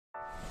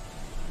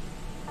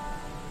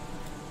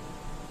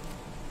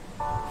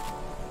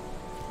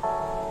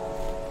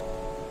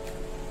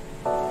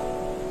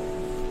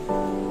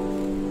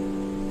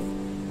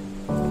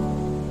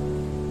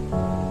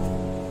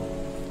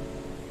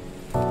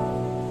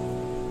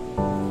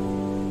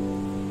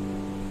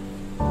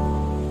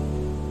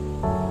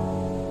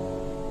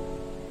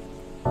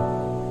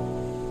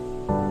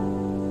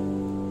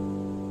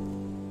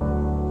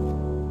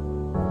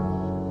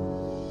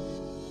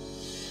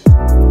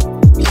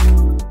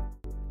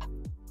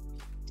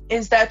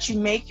is that you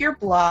make your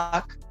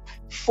block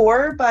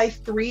 4 by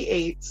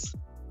 3/8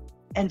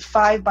 and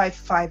 5 by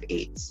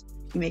 5/8.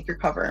 You make your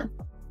cover.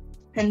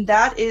 And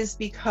that is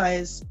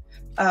because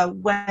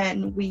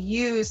when we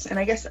use, and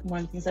I guess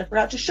one of the things I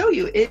forgot to show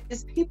you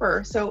is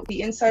paper. So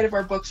the inside of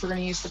our books, we're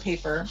going to use the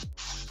paper.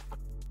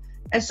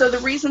 And so the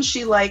reason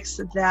she likes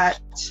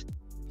that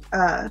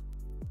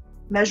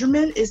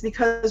measurement is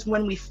because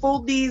when we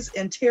fold these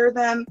and tear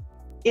them,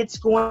 it's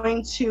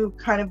going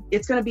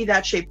to be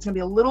that shape. It's going to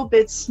be a little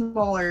bit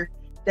smaller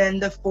than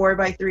the 4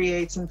 by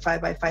 3/8 and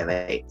 5 by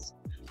 5/8.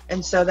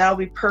 And so that'll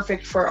be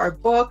perfect for our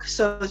book.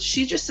 So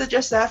she just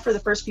suggests that for the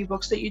first few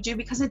books that you do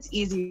because it's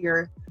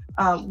easier.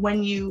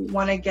 When you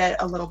want to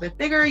get a little bit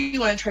bigger,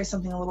 you want to try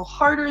something a little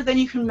harder, then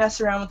you can mess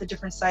around with the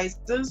different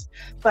sizes.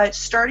 But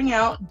starting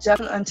out,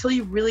 definitely until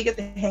you really get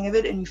the hang of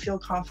it and you feel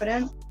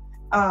confident,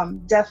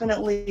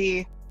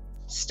 definitely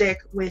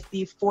stick with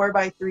the 4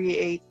 by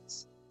 3/8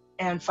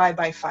 and 5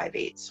 by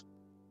 5/8.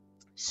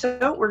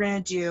 So we're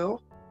going to do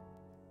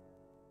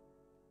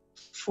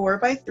 4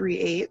 by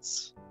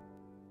 3/8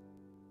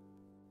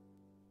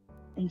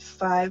 and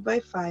 5 by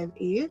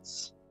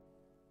 5/8.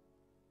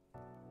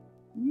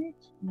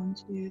 1,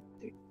 2,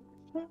 3,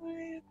 4,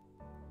 5.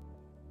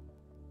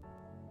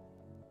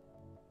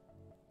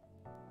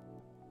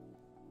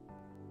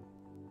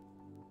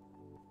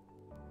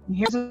 And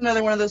here's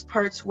another one of those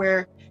parts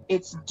where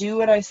it's do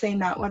what I say,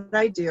 not what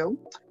I do.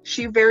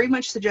 She very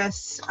much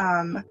suggests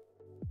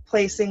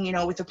placing,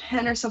 with a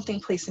pen or something,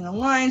 placing a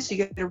line so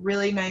you get a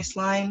really nice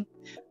line.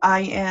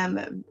 I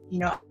am,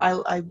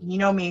 I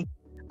me.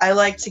 I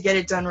like to get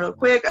it done real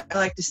quick. I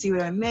like to see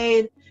what I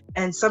made.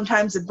 And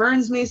sometimes it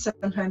burns me,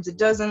 sometimes it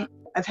doesn't.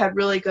 I've had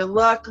really good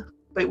luck,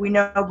 but we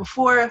know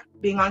before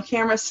being on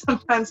camera,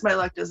 sometimes my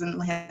luck doesn't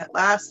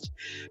last.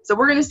 So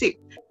we're gonna see.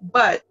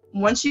 But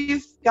once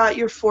you've got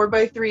your 4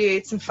 by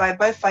 3/8 and 5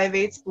 by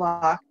 5/8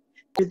 block,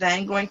 you're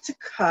then going to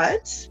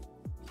cut.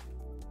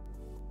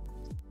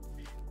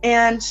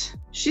 And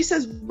she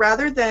says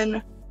rather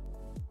than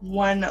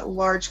one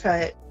large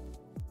cut,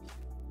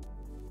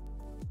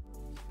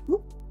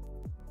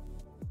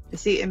 I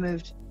see it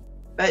moved,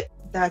 but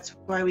that's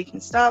why we can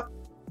stop,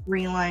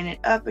 reline it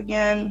up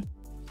again,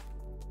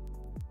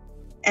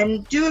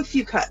 and do a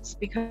few cuts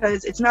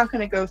because it's not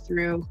going to go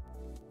through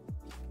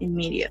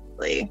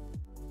immediately.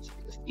 So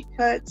a few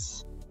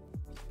cuts.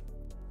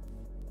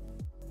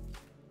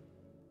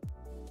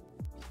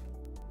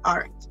 All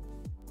right.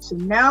 So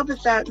now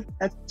that's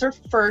our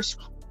first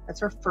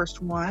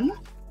one.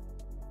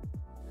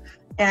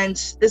 And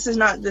this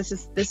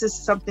is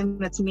something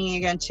that's me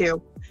again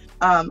too.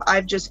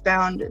 I've just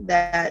found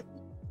that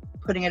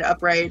putting it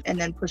upright and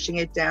then pushing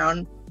it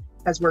down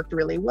has worked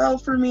really well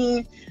for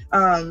me.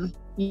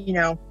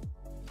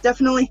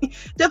 Definitely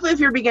if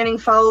you're beginning,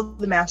 follow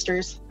the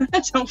masters.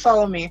 Don't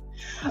follow me.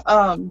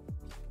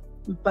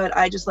 But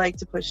I just like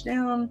to push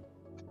down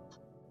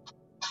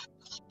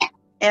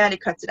and it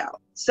cuts it out.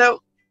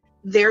 So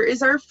there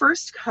is our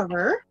first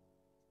cover.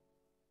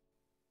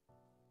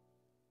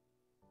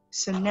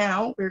 So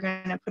now we're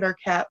going to put our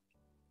cap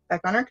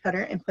back on our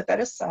cutter and put that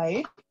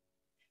aside.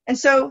 And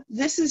so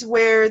this is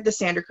where the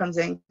sander comes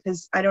in,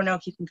 because I don't know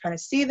if you can kind of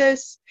see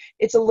this.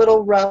 It's a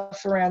little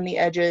rough around the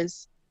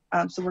edges.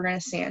 So we're going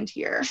to sand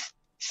here.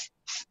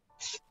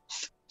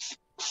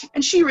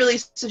 And she really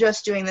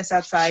suggests doing this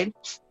outside,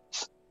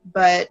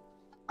 but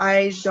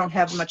I don't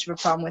have much of a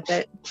problem with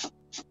it.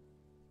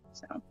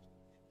 So I'm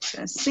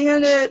going to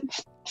sand it.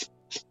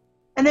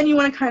 And then you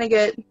want to kind of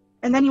get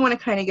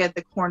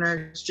the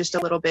corners just a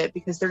little bit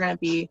because they're going to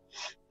be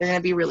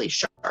really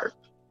sharp.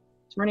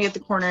 So we're going to get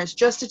the corners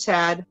just a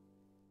tad.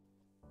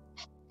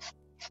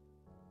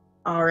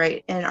 All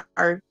right, and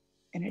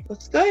it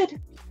looks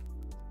good.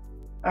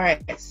 All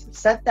right, so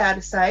set that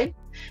aside.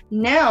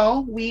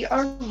 Now we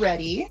are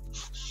ready.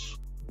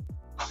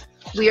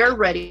 We are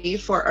ready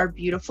for our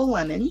beautiful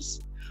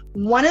lemons.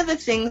 One of the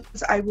things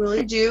I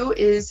really do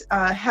is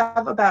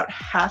have about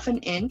 1/2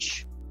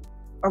 inch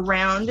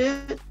around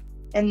it,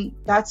 and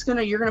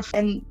you're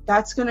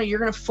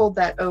gonna fold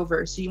that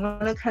over. So you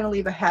want to kind of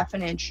leave a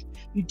 1/2 inch.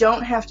 You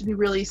don't have to be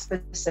really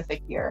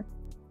specific here.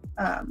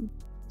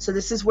 So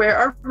this is where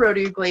our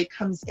rotary blade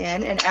comes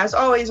in, and as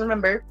always,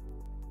 remember,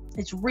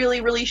 it's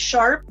really, really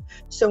sharp.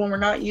 So when we're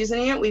not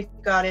using it, we've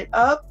got it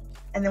up,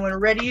 and then when we're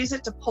ready to use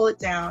it, to pull it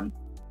down.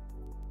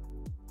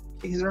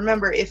 Because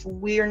remember, if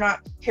we are not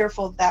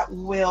careful, that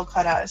will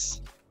cut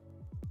us.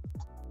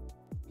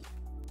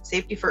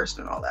 Safety first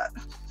and all that.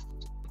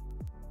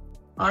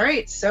 All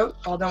right, so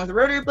all done with the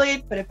rotary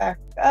blade, put it back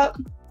up.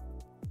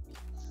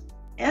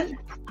 And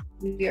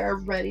we are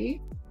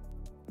ready.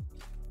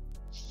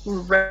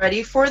 We're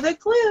ready for the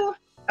glue.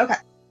 Okay.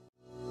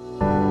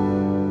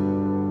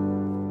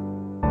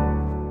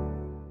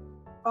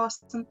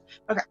 Awesome.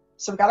 Okay,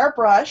 so we got our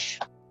brush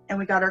and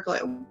we got our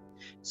glue.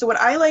 So what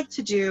I like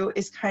to do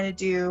is kind of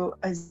do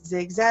a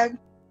zigzag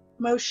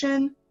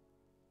motion.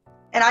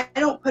 And I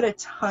don't put a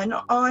ton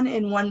on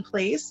in one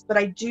place, but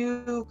I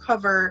do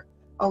cover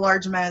a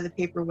large amount of the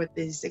paper with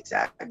these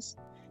zigzags.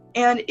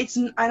 And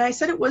I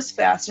said it was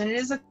fast, and it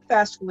is a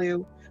fast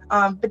glue.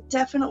 but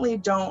definitely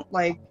don't,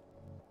 like,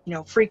 you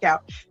know, freak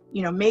out.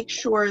 You know, make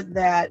sure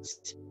that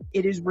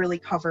it is really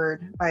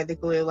covered by the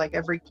glue, like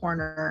every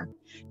corner.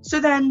 So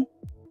then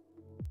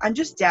I'm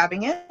just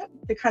dabbing it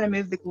to kind of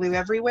move the glue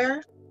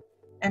everywhere,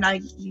 and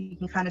you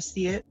can kind of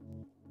see it.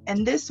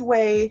 And this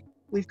way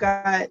we've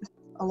got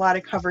a lot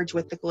of coverage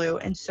with the glue.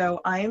 And so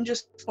I am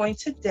just going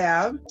to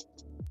dab,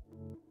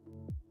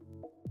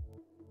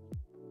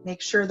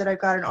 make sure that I've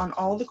got it on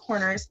all the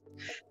corners.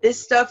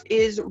 This stuff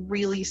is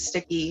really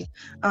sticky.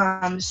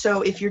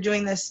 So if you're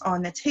doing this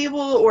on the table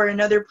or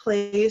another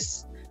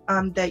place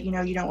that, you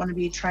know, you don't want to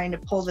be trying to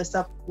pull this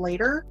up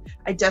later,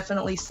 I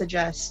definitely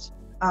suggest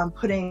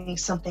putting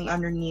something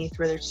underneath,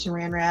 whether it's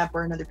saran wrap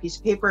or another piece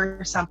of paper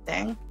or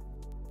something.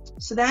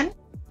 So then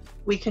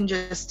we can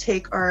just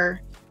take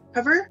our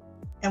cover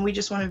and we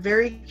just want to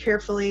very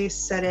carefully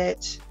set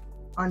it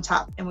on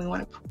top, and we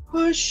want to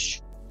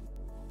push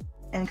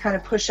and kind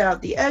of push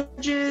out the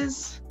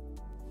edges.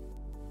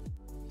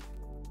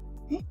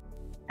 Okay.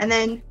 And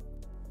then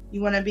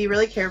you want to be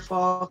really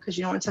careful because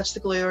you don't want to touch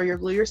the glue or your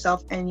glue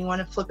yourself, and you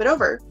want to flip it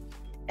over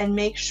and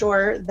make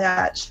sure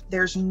that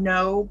there's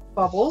no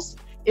bubbles.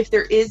 If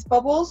there is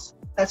bubbles,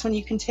 that's when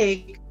you can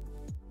take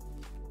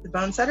the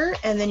bone setter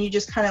and then you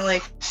just kind of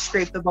like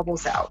scrape the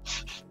bubbles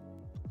out.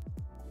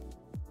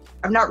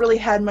 I've not really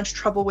had much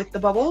trouble with the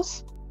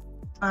bubbles.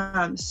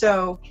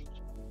 So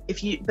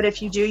if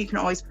you do, you can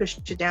always push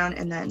it down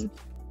and then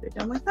put it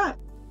down like that.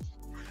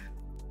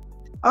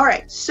 All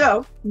right,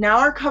 so now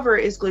our cover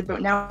is glued,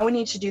 but now we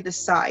need to do the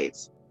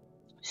sides.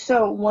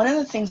 So one of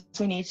the things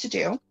we need to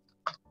do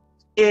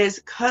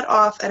is cut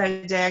off at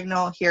a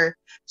diagonal here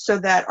so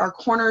that our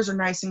corners are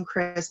nice and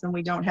crisp and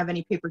we don't have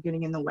any paper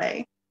getting in the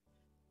way.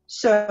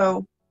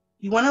 So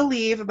you want to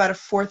leave about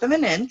 1/4 of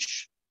an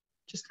inch,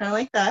 just kind of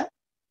like that.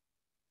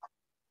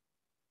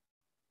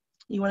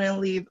 You want to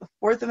leave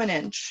 1/4 of an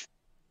inch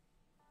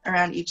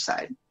around each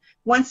side.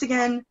 Once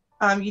again,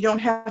 you don't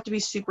have to be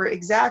super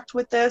exact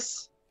with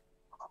this.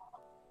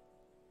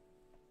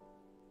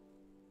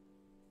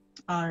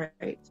 All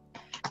right,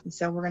 and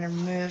so we're going to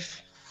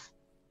remove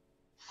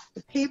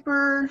the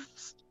paper,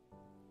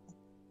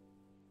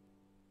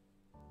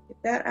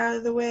 get that out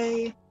of the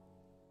way.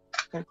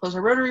 Going to close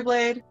our rotary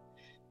blade.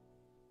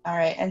 All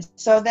right, and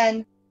so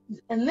then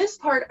in this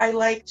part, I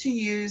like to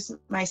use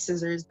my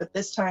scissors, but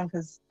this time,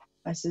 because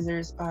my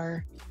scissors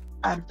are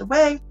out of the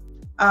way,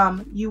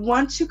 you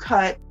want to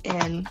cut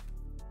in,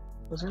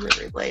 close our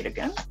rotary blade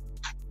again.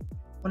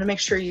 I want to make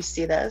sure you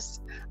see this.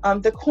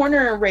 The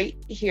corner right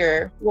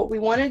here, what we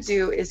want to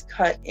do is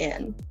cut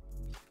in.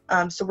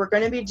 So we're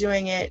going to be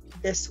doing it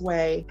this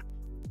way,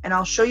 and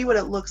I'll show you what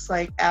it looks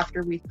like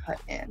after we've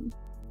cut in.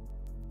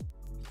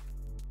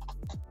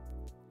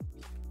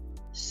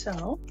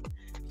 So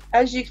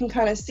as you can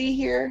kind of see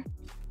here,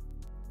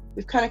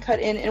 we've kind of cut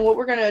in, and what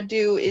we're going to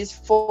do is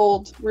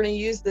fold. We're going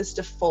to use this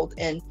to fold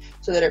in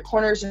so that our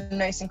corners are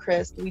nice and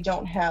crisp. We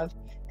don't have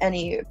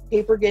any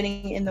paper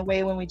getting in the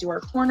way when we do our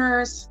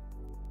corners.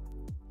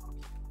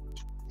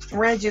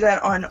 We're going to do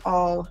that on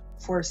all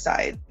 4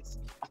 sides.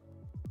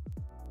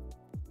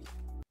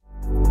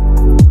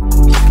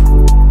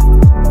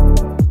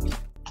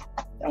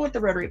 Done with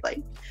the rotary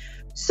blade.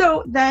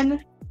 So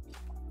then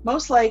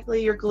most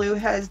likely your glue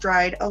has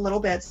dried a little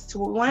bit. So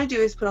what we want to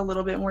do is put a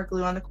little bit more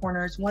glue on the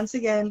corners. Once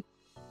again,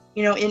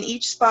 you know, in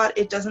each spot,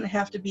 it doesn't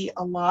have to be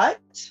a lot.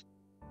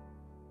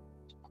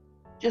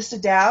 Just a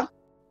dab.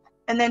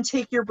 And then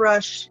take your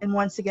brush and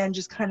once again,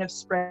 just kind of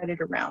spread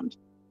it around.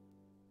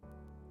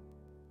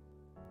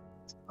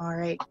 All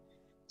right.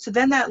 So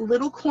then that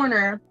little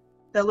corner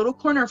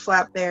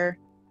flap there,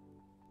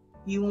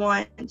 you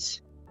want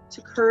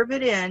to curve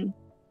it in.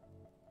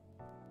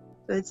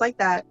 So it's like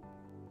that.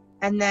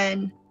 And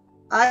then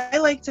I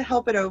like to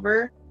help it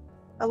over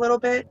a little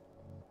bit,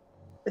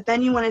 but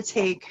then you want to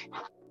take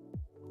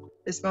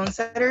this bone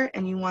setter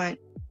and you want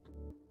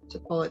to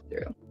pull it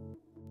through.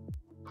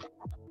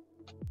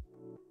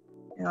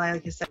 And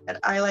like I said,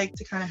 I like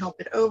to kind of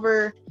help it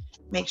over,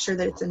 make sure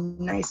that it's a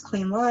nice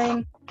clean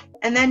line.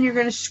 And then you're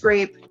going to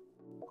scrape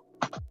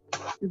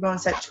your bone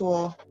set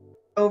tool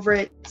over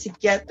it to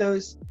get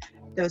those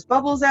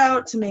bubbles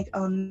out, to make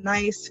a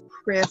nice,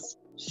 crisp,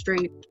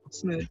 straight,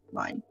 smooth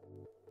line.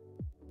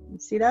 You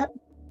see that?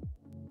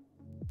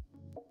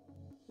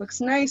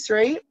 Looks nice,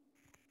 right?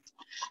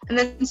 And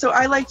then, so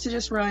I like to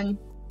just run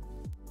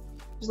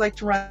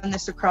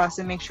this across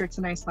and make sure it's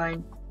a nice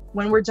line.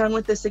 When we're done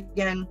with this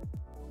again,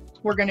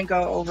 we're gonna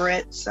go over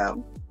it.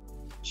 So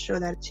show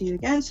that to you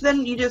again. So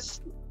then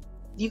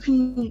you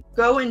can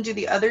go and do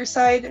the other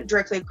side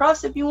directly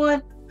across if you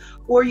want,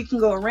 or you can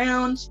go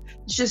around.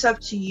 It's just up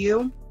to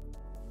you.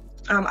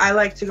 I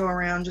like to go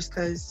around just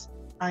because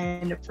I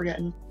end up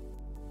forgetting.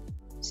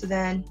 So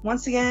then,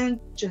 once again,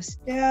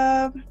 just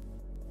dab,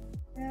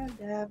 dab,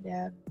 dab, dab,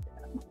 dab.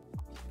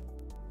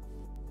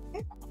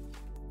 Okay.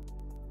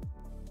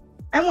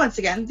 And once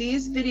again,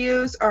 these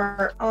videos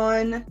are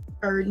on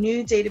our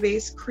new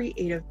database,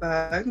 Creative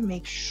Bug.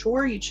 Make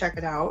sure you check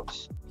it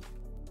out.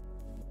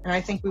 And I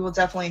think we will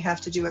definitely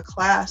have to do a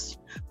class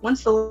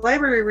once the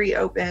library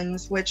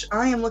reopens, which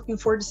I am looking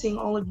forward to seeing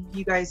all of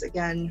you guys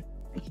again.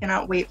 I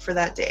cannot wait for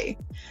that day.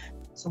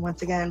 So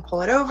once again,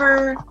 pull it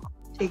over,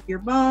 take your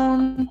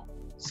bone,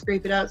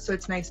 scrape it out so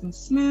it's nice and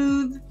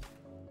smooth.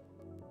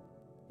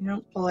 You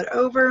know, pull it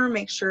over,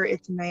 make sure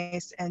it's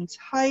nice and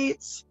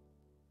tight.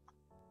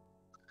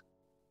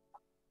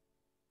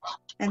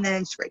 And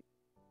then scrape.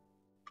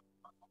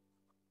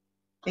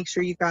 Make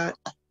sure you got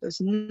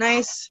those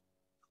nice,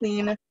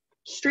 clean,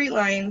 straight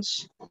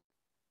lines.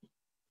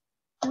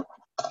 Got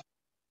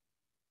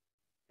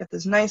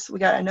this nice, we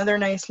got another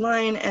nice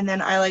line, and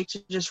then I like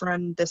to just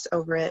run this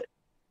over it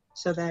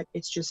so that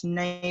it's just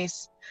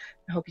nice.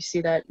 I hope you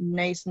see that,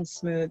 nice and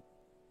smooth.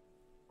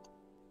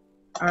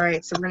 All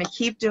right, so we're gonna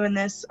keep doing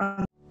this.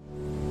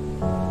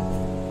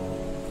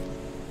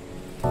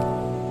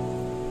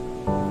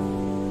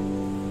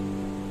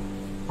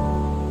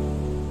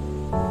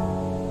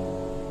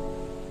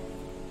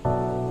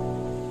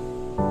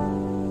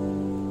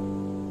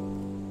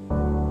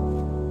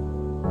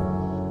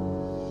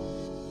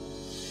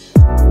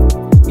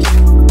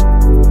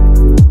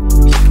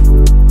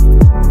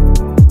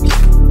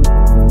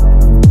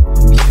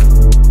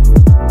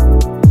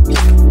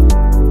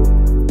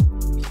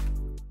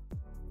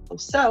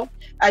 So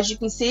as you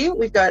can see,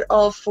 we've got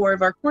all 4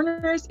 of our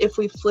corners. If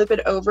we flip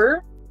it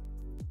over,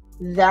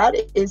 that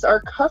is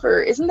our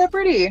cover. Isn't that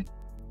pretty?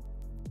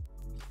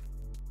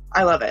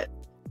 I love it.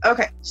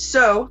 Okay,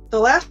 so the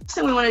last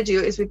thing we want to do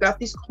is we've got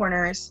these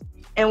corners,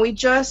 and we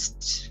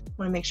just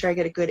want to make sure I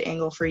get a good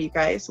angle for you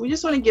guys. We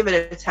just want to give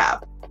it a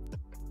tap.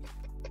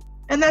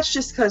 And that's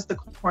just because the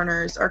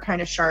corners are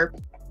kind of sharp.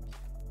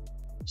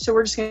 So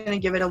we're just going to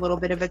give it a little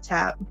bit of a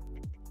tap.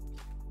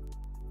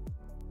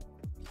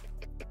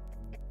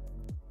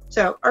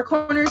 So our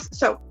corners,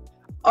 so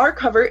our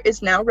cover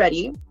is now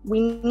ready. We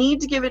need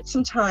to give it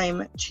some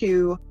time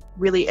to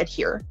really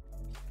adhere.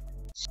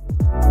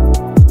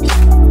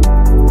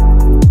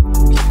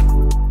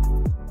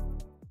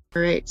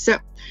 All right, so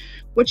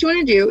what you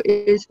want to do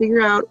is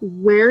figure out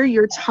where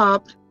your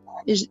top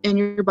is and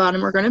your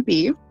bottom are going to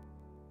be.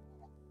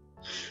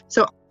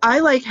 So I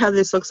like how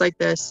this looks like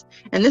this,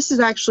 and this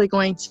is actually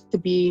going to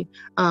be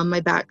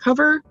my back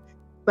cover,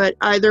 but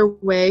either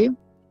way,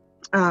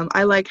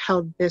 I like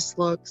how this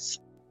looks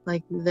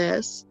like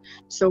this.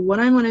 So what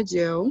I'm going to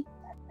do,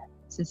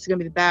 since it's going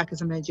to be the back,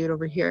 is I'm going to do it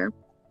over here.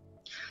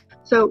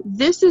 So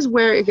this is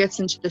where it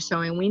gets into the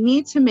sewing. We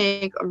need to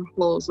make our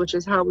holes, which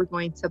is how we're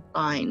going to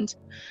bind.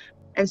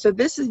 And so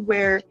this is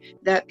where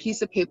that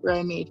piece of paper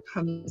I made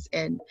comes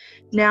in.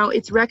 Now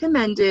it's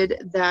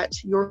recommended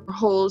that your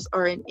holes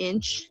are 1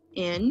 inch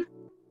in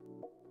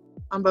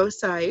on both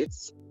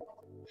sides.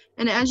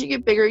 And as you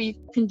get bigger, you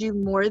can do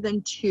more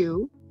than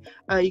 2.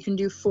 You can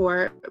do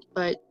 4,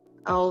 but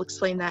I'll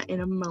explain that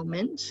in a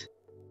moment.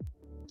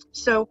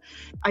 So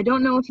I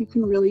don't know if you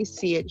can really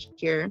see it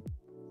here,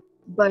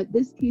 but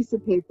this piece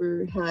of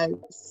paper has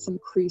some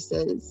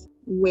creases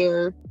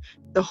where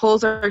the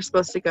holes are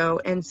supposed to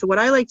go. And so what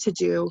I like to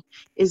do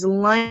is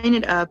line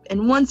it up.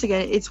 And once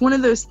again, it's one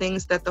of those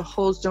things that the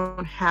holes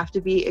don't have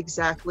to be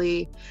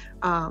exactly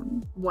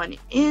 1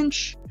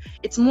 inch.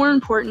 It's more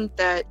important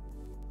that,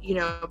 you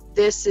know,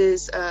 this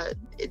is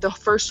the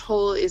first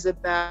hole is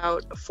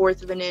about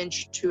 1/4 of an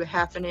inch to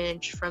 1/2 an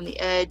inch from the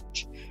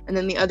edge, and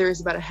then the other is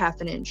about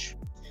 1/2 an inch.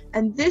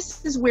 And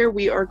this is where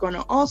we are going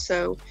to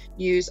also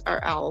use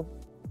our owl.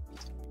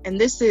 And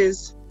this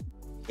is,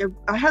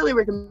 I highly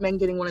recommend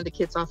getting one of the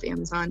kits off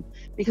Amazon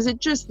because it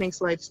just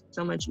makes life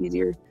so much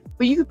easier.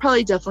 But you could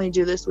probably definitely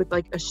do this with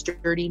like a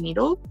sturdy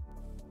needle,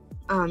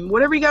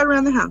 whatever you got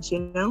around the house, you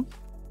know.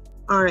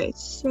 All right,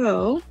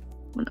 so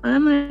what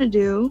I'm going to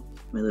do,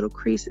 my little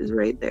crease is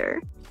right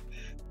there.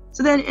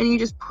 So then, and you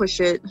just push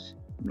it,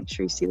 make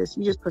sure you see this,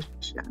 you just push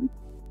it down.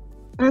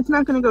 And it's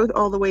not going to go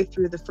all the way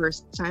through the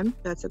first time,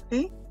 that's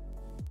okay.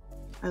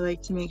 I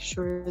like to make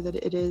sure that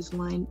it is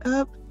lined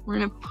up. We're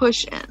going to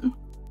push in.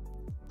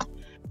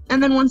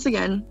 And then once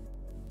again,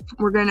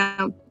 we're going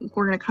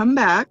to come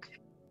back,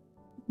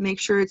 make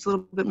sure it's a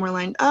little bit more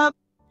lined up,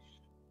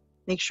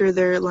 make sure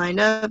they're lined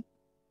up,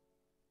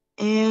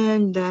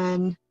 and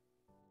then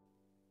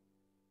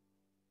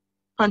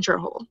punch our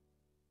hole.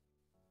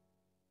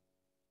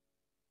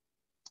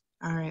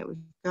 All right, we've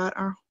got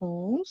our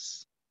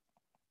holes.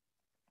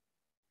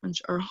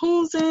 Punch our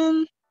holes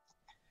in.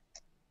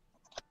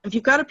 If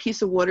you've got a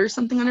piece of wood or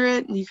something under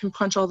it, you can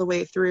punch all the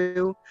way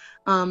through.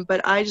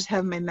 But I just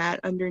have my mat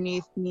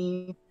underneath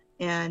me,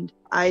 and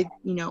I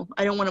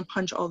don't want to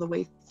punch all the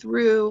way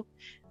through.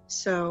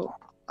 So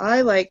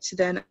I like to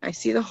then, I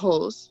see the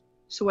holes.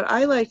 So what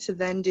I like to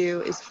then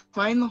do is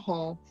find the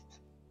hole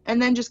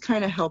and then just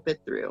kind of help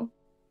it through.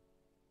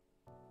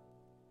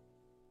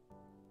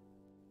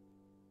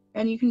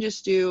 And you can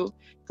just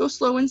go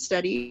slow and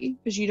steady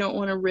because you don't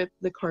want to rip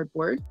the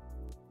cardboard.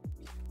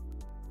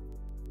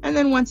 And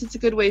then once it's a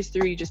good ways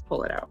through, you just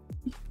pull it out.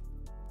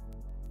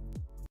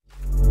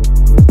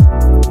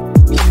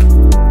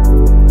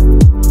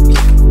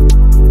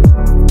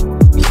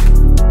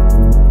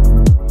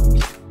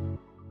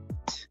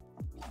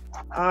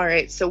 All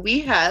right, so we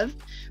have,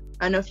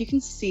 I don't know if you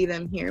can see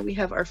them here. We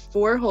have our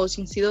 4 holes.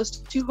 You can see those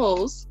 2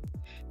 holes.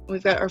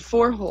 We've got our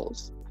 4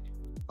 holes.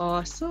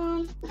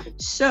 Awesome.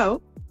 So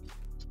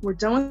we're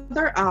done with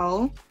our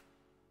owl.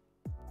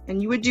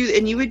 And you would do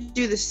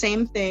the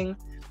same thing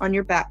on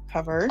your back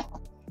cover.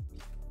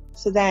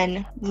 So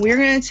then we're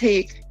going to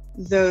take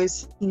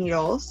those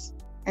needles,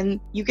 and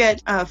you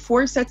get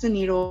 4 sets of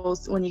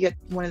needles when you get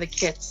one of the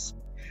kits.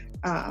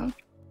 But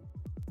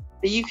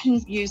you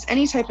can use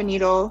any type of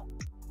needle,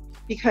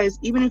 because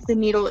even if the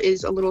needle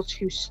is a little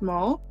too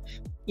small,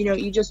 you know,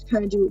 you just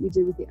kind of do what we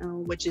did with the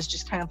owl, which is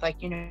just kind of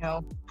like, you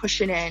know, push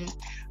it in,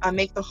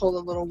 make the hole a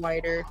little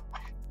wider.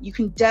 You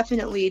can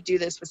definitely do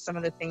this with some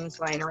of the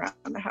things lying around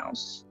the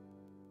house.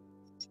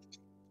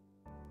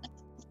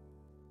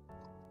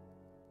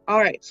 All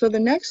right, so the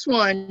next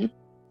one,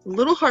 a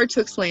little hard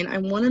to explain. I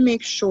want to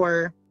make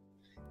sure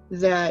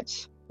that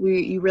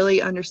you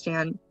really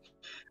understand.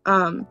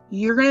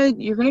 You're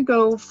gonna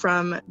go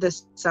from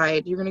this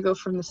side. You're gonna go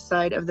from the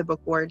side of the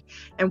bookboard,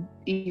 and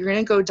you're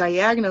gonna go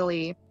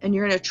diagonally, and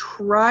you're gonna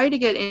try to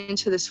get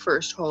into this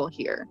first hole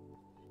here.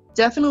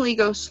 Definitely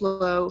go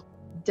slow.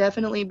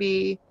 Definitely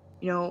be,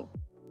 you know,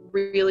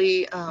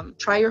 really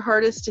try your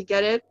hardest to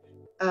get it,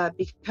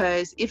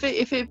 because if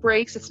it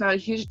breaks, it's not a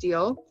huge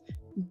deal.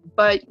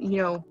 But, you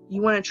know,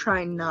 you want to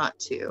try not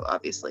to,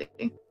 obviously.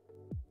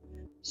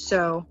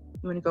 So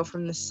you want to go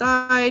from the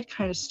side,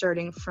 kind of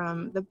starting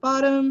from the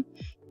bottom,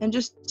 and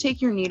just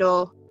take your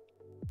needle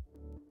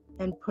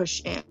and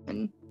push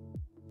in.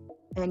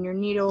 And your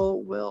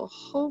needle will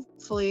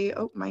hopefully,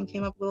 oh, mine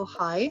came up a little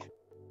high.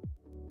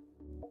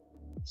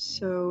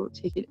 So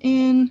take it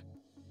in,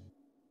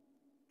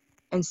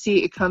 and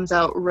see, it comes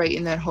out right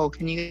in that hole.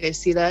 Can you guys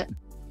see that?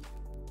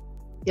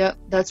 Yep,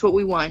 that's what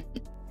we want.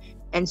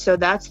 And so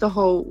that's the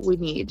hole we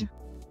need.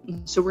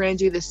 So we're going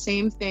to do the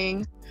same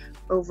thing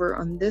over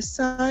on this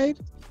side.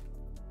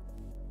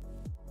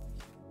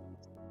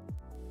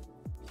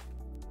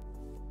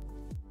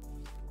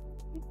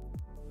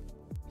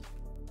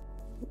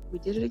 We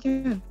did it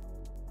again.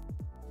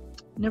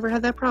 Never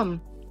had that problem.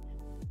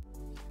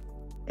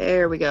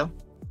 There we go.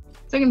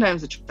 Second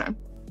time's the charm.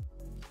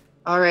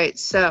 All right,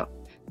 so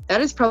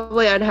that is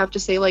probably, I'd have to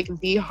say, like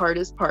the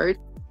hardest part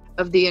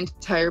of the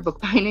entire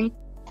bookbinding.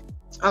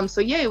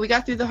 So yay, we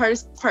got through the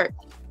hardest part.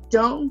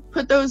 Don't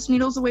put those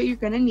needles away, you're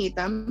gonna need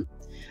them,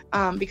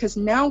 because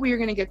now we are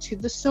gonna get to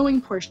the sewing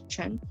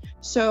portion.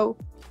 So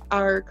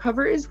our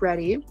cover is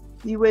ready.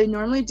 You would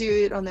normally do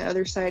it on the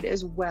other side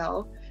as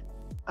well.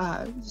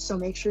 So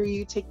make sure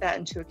you take that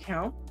into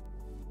account.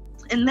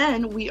 And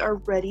then we are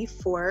ready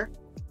for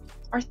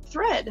our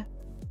thread.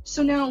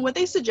 So now what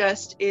they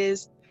suggest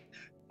is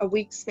a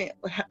wingspan,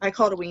 I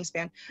call it a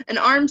wingspan, an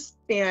arm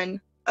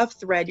span of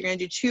thread. You're gonna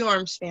do 2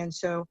 arm spans.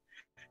 So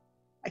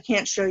I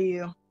can't show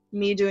you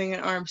me doing an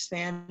arm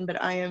span,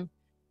 but I am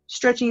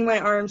stretching my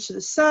arms to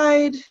the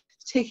side,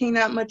 taking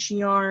that much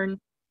yarn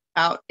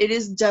out. It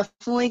is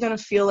definitely going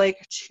to feel like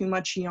too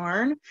much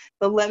yarn,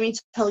 but let me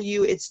tell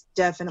you, it's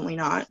definitely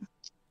not.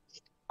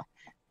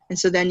 And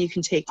so then you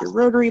can take your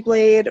rotary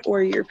blade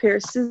or your pair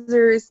of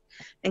scissors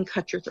and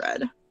cut your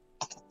thread.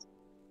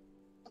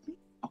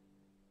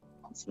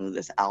 Let's move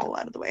this owl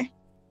out of the way.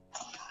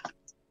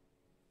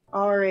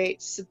 All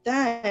right, so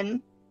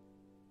then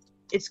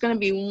it's going to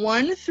be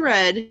 1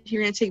 thread.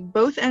 You're going to take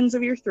both ends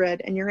of your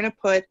thread, and you're going to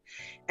put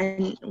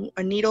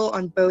a needle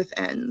on both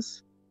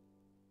ends.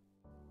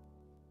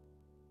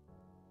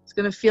 It's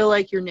going to feel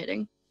like you're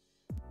knitting.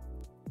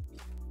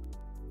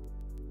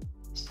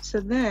 So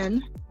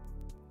then,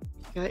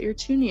 you got your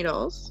 2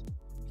 needles.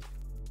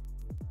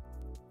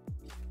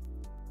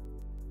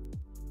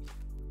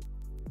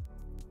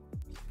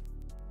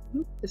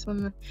 This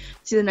one,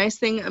 see, the nice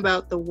thing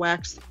about the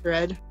wax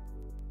thread,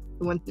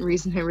 the one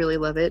reason I really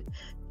love it,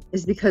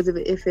 is because of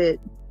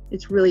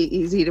it's really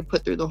easy to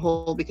put through the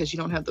hole because you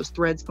don't have those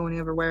threads going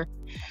everywhere.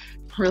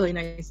 Really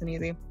nice and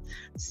easy.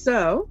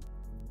 So,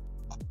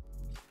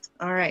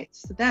 all right,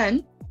 so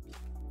then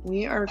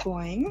we're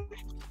going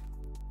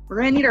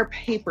to need our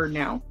paper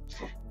now.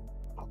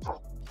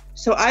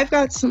 So I've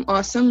got some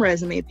awesome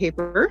resume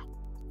paper,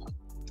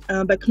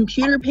 but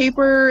computer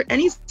paper,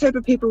 any type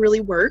of paper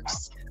really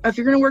works. If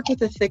you're going to work with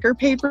the thicker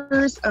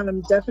papers,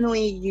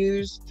 definitely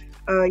use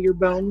your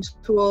bone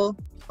tool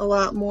a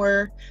lot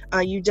more.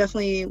 You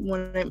definitely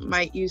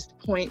might use the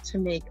point to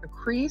make a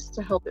crease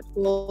to help it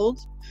fold.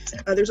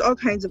 There's all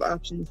kinds of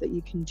options that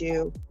you can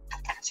do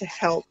to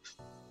help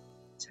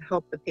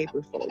the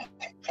paper fold.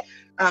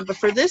 But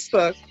for this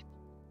book,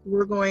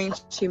 we're going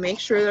to make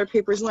sure that our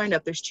paper is lined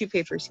up. There's 2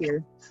 papers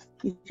here.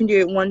 You can do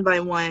it 1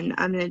 by 1.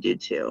 I'm going to do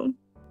 2.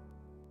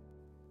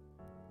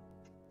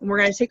 And we're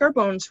going to take our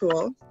bone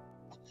tool,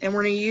 and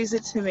we're going to use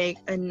it to make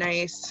a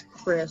nice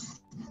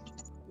crisp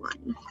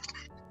line.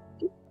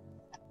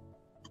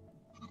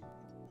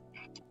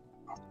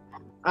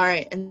 All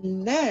right,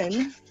 and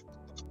then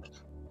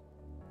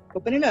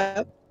open it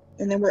up,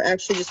 and then we're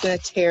actually just going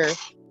to tear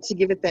to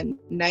give it that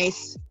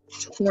nice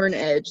torn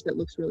edge that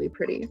looks really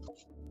pretty.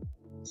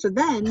 So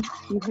then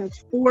you have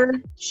 4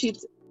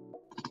 sheets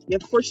You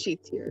have 4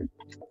 sheets here.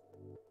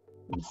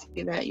 You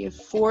see that you have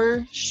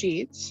 4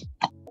 sheets.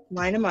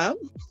 Line them up,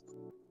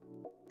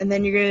 and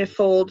then you're going to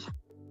fold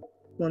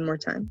one more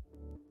time.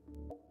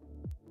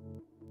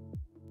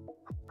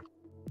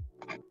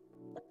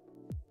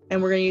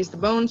 And we're going to use the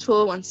bone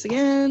tool once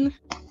again.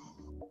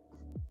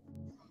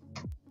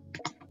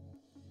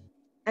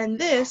 And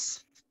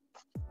this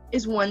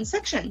is one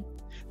section.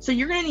 So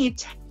you're going to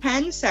need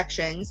 10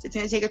 sections. It's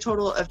going to take a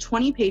total of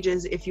 20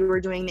 pages if you were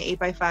doing the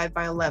 8x5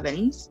 by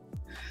 11s.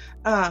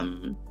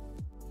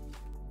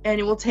 And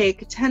it will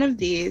take 10 of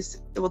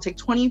these. It will take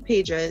 20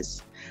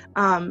 pages.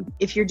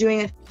 If you're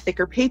doing a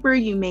thicker paper,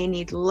 you may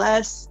need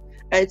less.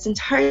 It's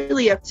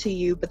entirely up to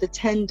you, but the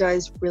 10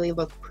 does really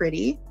look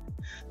pretty.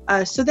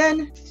 So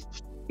then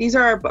these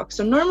are our books.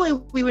 So normally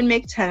we would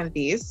make 10 of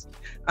these,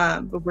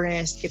 but we're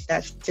going to skip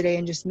that today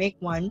and just make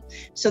 1.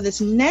 So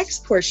this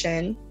next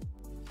portion,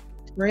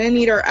 we're going to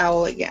need our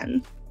owl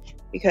again,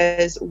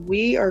 because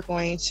we are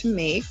going to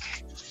make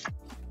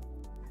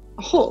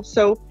a hole.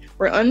 So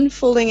we're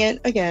unfolding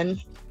it again.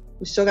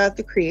 We still got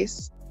the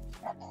crease.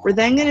 We're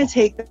then going to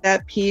take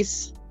that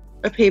piece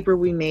of paper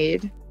we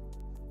made,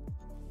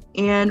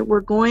 and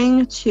we're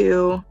going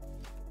to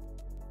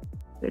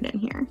put it in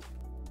here.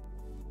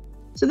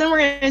 So then we're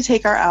going to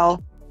take our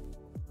owl,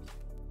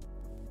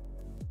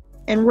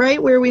 and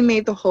right where we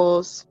made the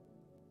holes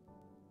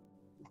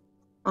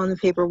on the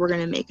paper, we're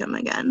going to make them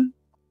again.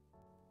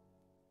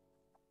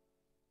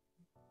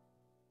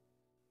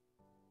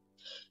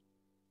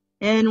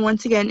 And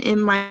once again, it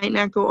might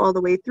not go all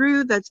the way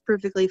through. That's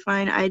perfectly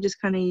fine. I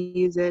just kind of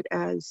use it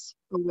as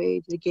a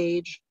way to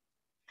gauge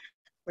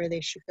where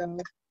they should go.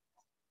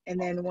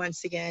 And then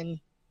once again,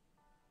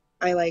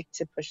 I like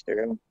to push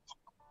through.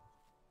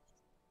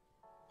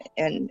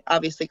 And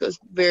obviously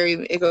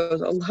it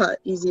goes a lot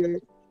easier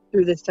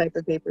through this type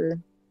of paper.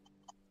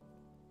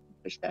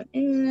 Push that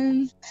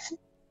in.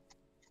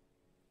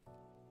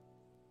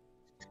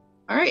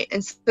 All right,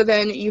 and so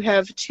then you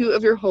have 2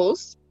 of your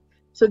holes.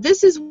 So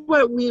this is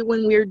what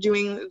when we're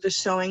doing the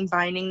sewing,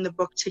 binding the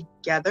book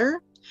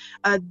together,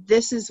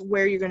 this is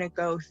where you're going to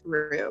go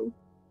through.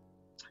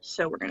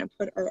 So we're going to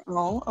put our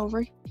owl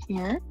over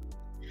here.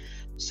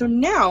 So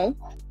now,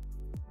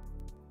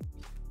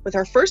 with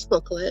our first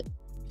booklet,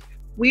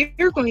 we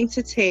are going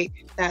to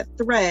take that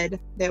thread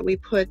that we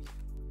put,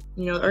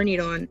 our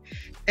needle on,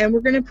 and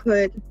we're going to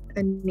put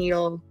a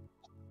needle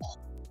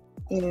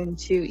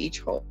into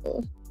each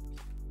hole.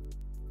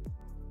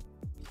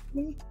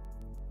 Okay.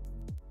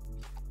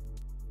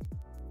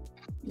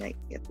 Might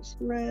get this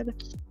thread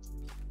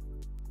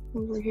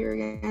over here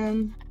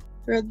again.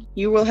 Thread.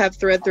 You will have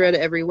thread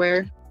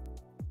everywhere.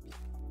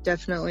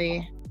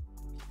 Definitely.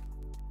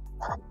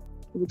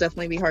 It will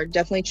definitely be hard.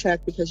 Definitely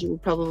check, because you will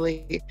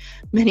probably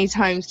many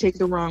times take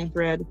the wrong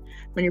thread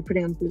when you're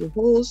putting them through the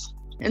holes.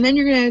 And then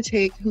you're going to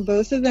take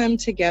both of them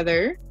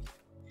together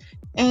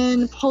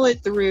and pull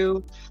it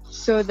through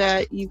so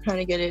that you kind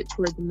of get it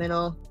toward the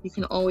middle. You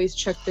can always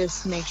check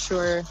this, make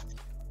sure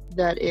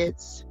that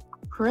it's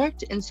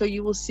correct. And so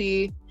you will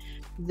see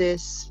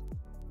this,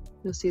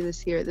 you'll see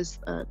this here, this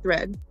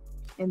thread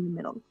in the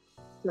middle.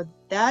 So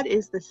that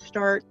is the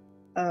start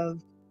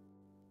of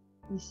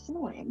the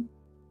sewing.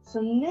 So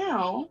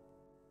now,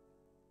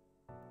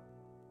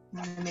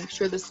 I'm going to make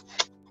sure this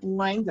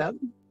lines up.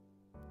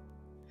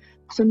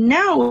 So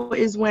now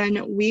is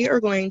when we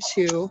are going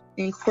to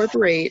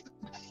incorporate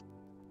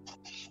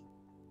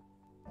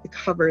the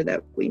cover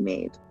that we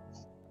made.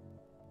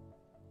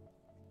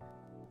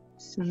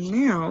 So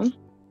now,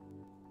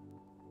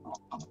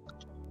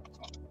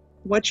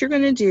 what you're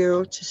going to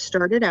do to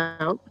start it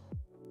out,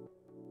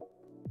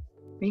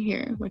 right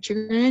here, what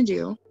you're going to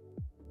do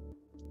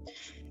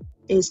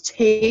is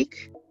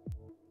take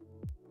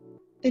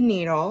the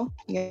needle.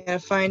 You gotta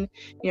find,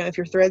 if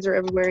your threads are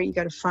everywhere, you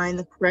gotta find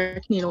the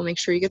correct needle, make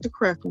sure you get the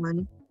correct one,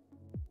 and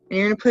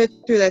you're gonna put it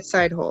through that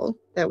side hole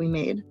that we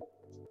made.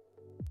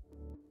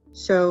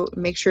 So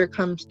make sure it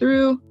comes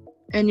through,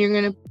 and you're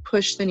gonna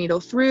push the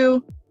needle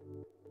through.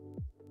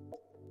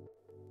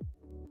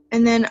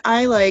 And then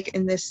I like,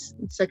 in this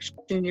section,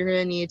 you're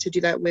gonna need to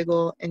do that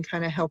wiggle and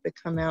kind of help it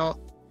come out.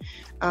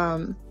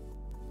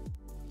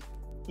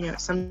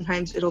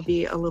 Sometimes it'll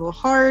be a little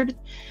hard.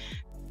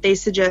 They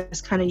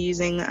suggest kind of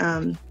using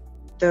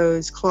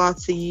those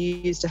cloths that you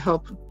use to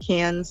help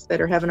cans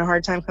that are having a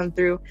hard time come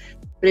through,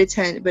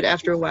 but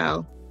after a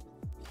while,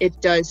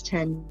 it does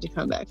tend to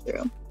come back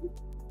through.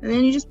 And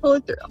then you just pull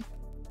it through.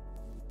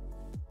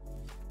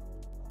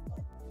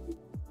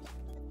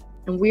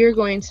 And we are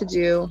going to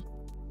do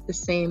the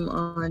same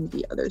on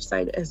the other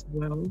side as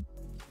well.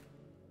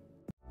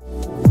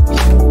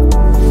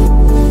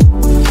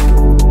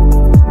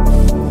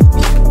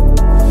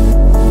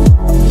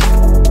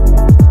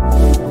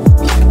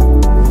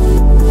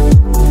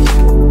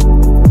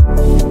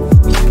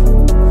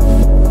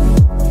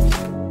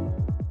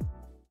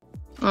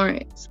 All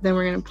right, so then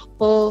we're going to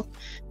pull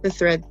the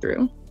thread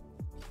through.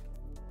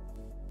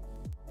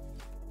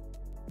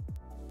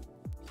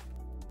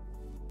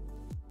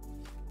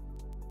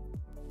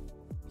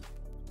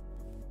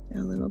 A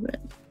little bit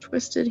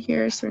twisted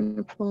here, so we're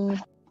gonna pull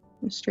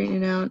and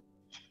straighten it out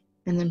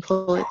and then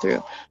pull it through.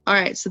 All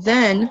right, so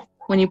then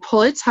when you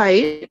pull it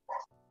tight,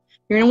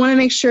 you're gonna wanna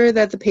make sure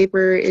that the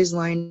paper is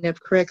lined up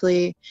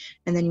correctly,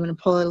 and then you wanna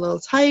pull it a little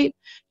tight.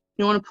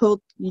 You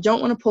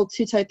don't wanna pull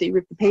too tight that you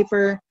rip the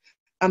paper,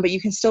 but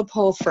you can still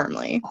pull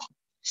firmly.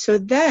 So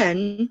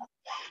then,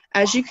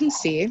 as you can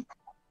see,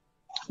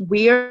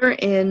 we are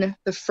in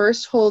the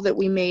first hole that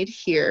we made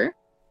here.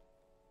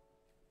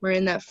 We're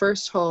in that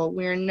first hole.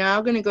 We are now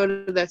gonna go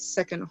to that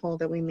second hole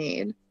that we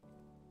made,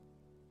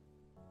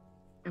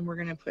 and we're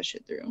gonna push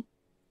it through.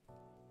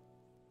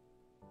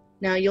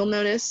 Now you'll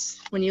notice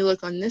when you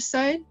look on this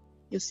side,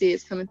 you'll see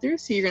it's coming through,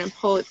 so you're gonna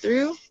pull it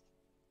through.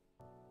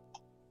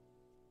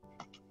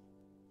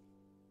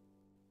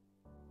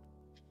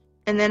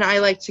 And then I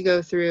like to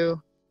go through,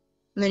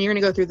 and then you're gonna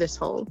go through this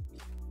hole.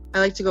 I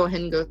like to go ahead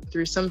and go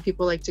through. Some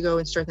people like to go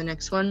and start the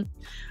next one,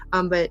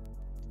 but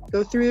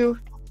go through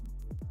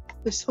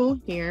this hole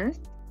here.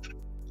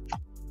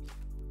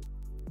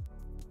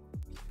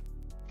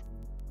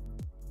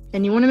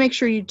 And you wanna make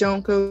sure you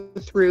don't go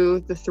through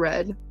the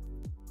thread.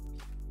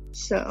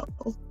 So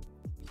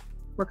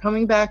we're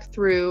coming back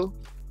through,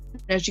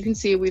 and as you can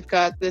see, we've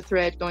got the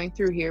thread going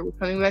through here. We're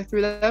coming back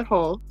through that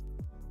hole,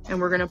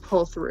 and we're gonna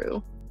pull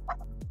through.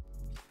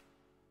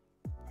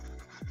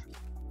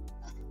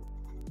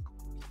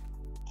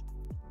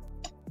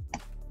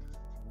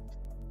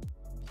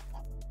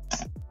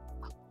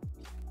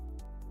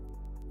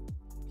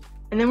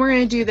 And then we're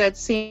gonna do that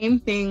same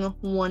thing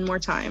one more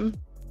time.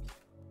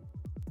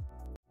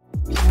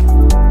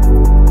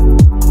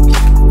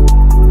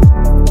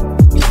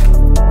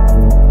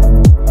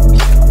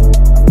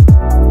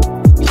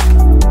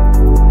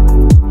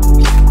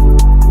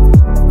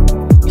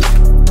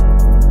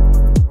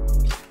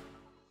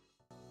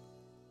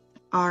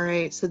 All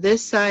right, so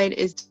this side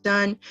is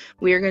done.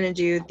 We are gonna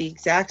do the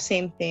exact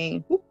same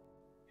thing.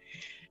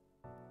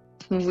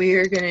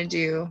 We're gonna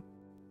do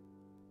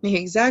the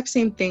exact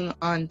same thing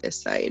on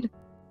this side.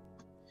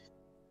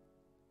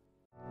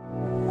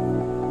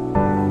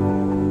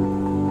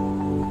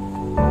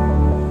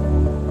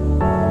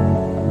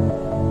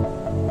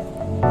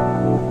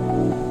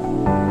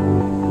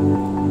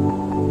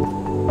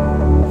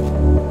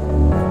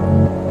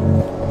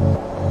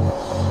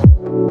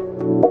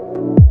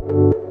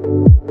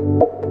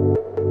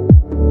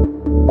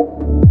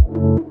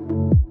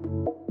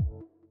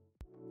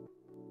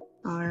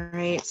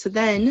 So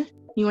then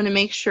you want to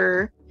make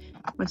sure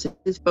once it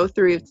is both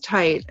through, it's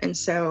tight. And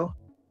so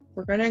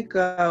we're going to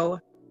go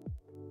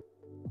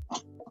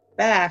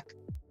back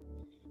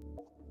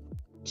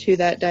to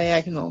that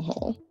diagonal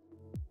hole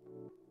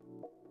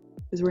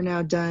because we're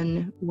now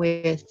done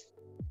with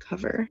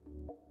cover.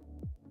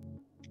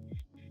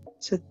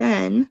 So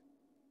then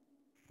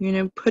you're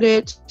going to put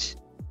it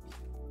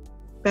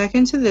back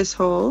into this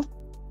hole.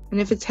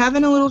 And if it's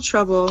having a little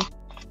trouble,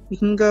 you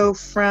can go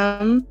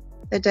from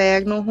the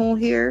diagonal hole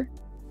here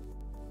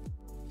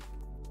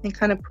and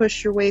kind of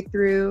push your way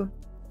through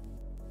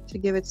to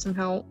give it some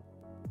help.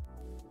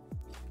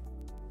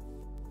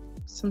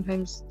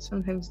 Sometimes it's a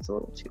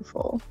little too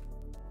full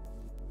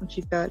once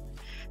you've got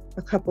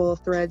a couple of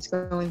threads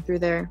going through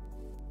there.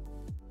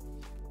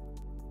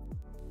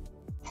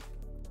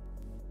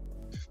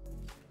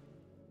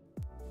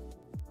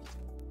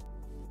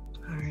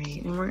 All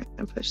right, and we're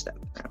gonna push that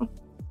through.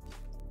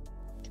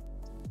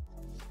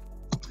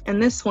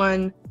 And this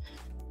one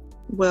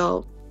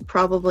will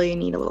probably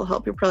need a little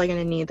help. You're probably going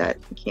to need that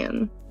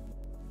can,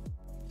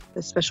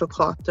 the special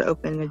cloth to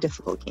open a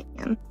difficult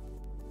can.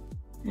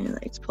 And I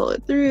like to pull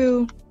it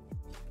through.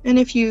 And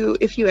if you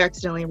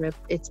accidentally rip,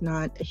 it's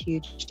not a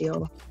huge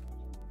deal.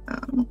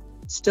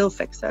 Still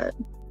fix that.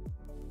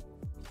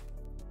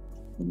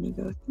 Then you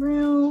go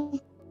through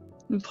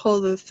and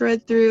pull the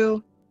thread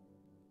through.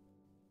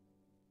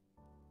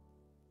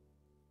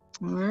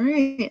 All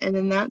right, and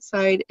then that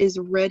side is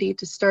ready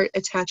to start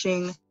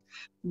attaching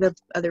the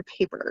other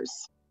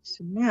papers.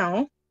 So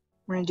now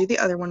we're going to do the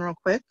other one real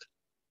quick.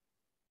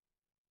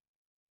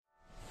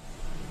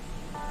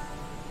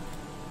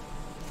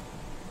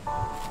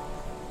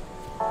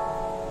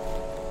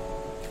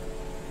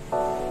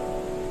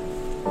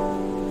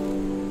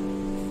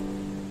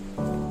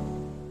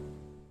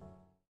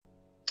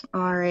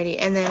 Alrighty,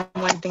 and then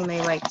one thing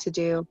they like to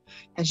do,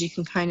 as you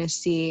can kind of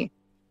see,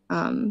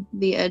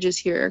 the edges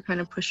here are kind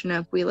of pushing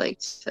up. We like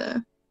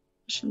to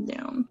push them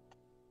down.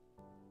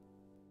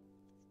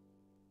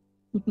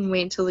 You can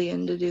wait till the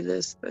end to do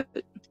this, but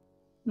you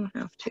don't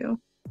have to.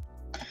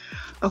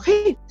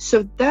 Okay,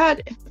 so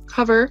that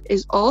cover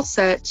is all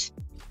set.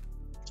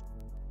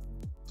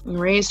 I'm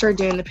ready to start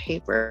doing the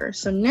paper.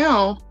 So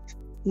now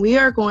we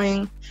are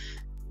going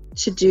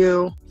to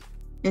do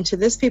into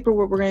this paper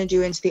what we're going to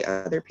do into the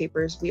other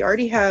papers. We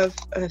already have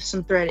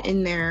some thread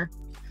in there,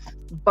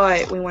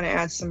 but we want to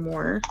add some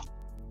more.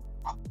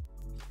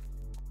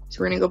 So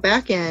we're going to go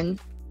back in.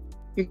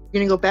 You're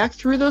going to go back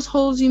through those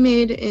holes you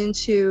made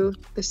into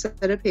the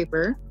set of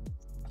paper.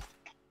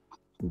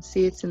 You can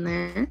see it's in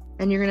there.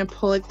 And you're going to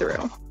pull it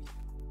through.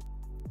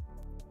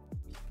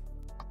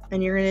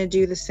 And you're going to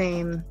do the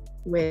same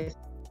with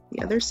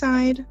the other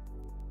side.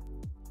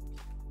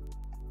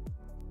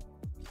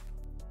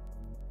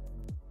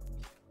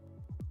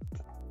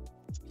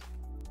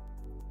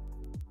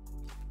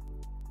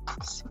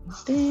 Same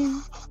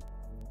thing.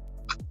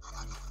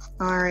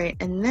 All right,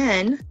 and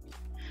then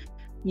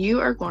you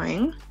are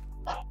going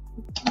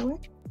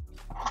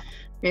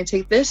to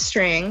take this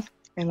string,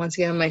 and once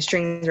again, my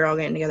strings are all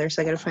getting together,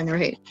 so I got to find the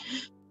right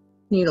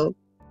needle.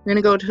 We're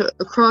going to go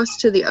across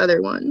to the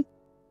other one.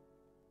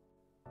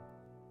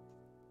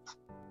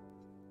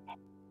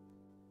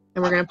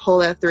 And we're going to pull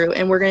that through,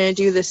 and we're going to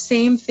do the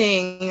same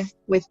thing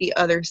with the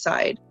other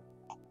side.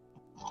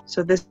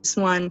 So this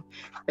one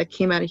that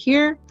came out of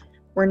here,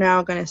 we're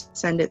now going to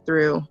send it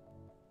through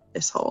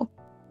this hole.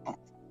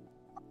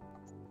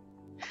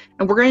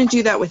 And we're going to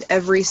do that with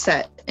every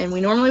set. And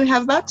we normally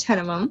have about 10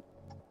 of them.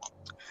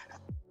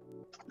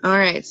 All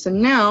right, so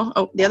now,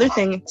 oh, the other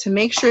thing, to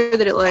make sure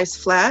that it lies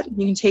flat,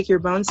 you can take your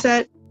bone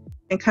set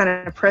and kind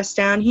of press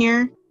down here,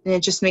 and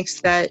it just makes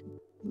that a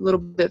little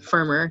bit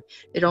firmer.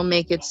 It'll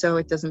make it so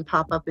it doesn't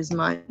pop up as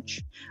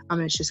much.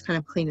 It's just kind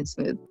of clean and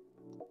smooth.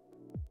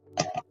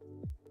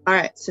 All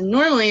right, so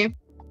normally,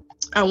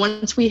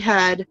 once we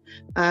had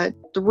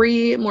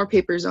 3 more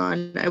papers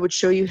on, I would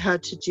show you how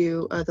to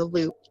do the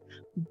loop.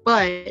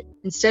 But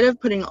instead of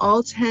putting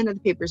all 10 of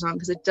the papers on,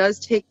 because it does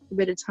take a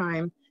bit of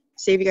time,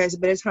 save you guys a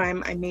bit of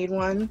time, I made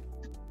one.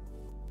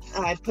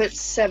 I put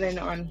 7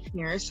 on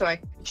here so I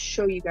can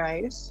show you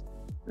guys,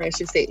 or I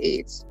should say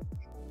 8.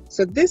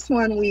 So this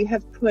one we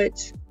have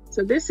put,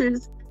 so this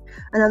is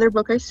another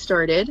book I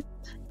started.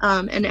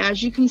 And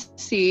as you can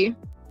see,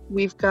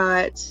 we've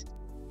got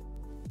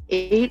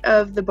 8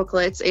 of the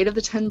booklets, 8 of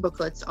the 10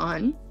 booklets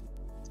on.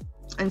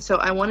 And so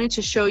I wanted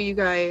to show you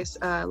guys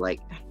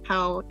like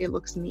how it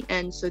looks in the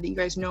end so that you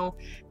guys know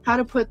how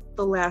to put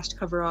the last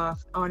cover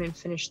off on and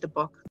finish the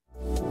book.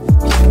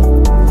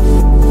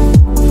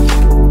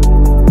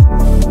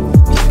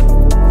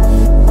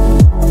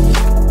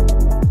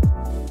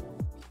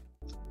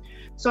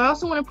 So I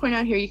also want to point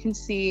out here, you can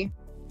see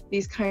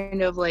these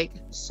kind of like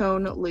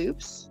sewn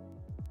loops.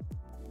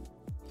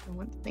 I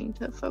want the thing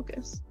to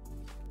focus.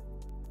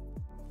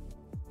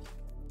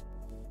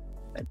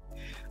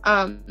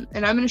 And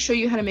I'm going to show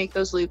you how to make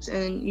those loops,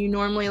 and you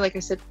normally, like I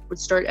said, would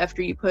start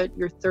after you put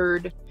your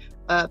 3rd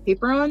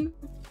paper on.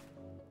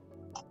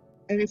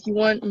 And if you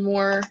want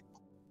more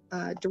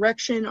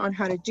direction on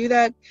how to do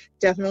that,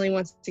 definitely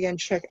once again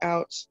check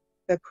out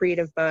the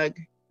Creative Bug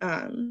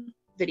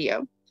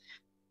video.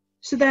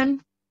 So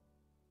then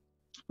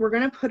we're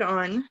going to put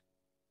on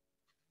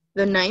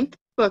the 9th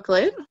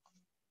booklet,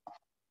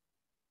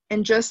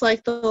 and just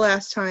like the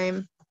last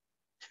time,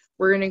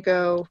 we're going to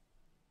go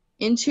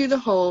into the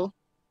hole.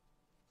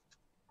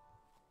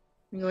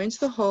 We're going into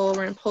the hole,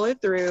 we're going to pull it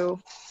through.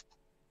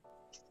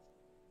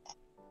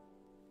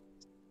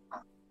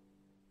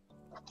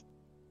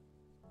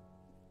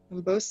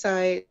 On both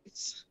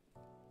sides.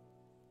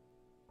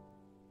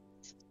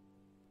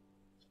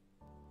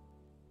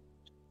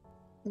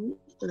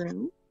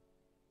 Through.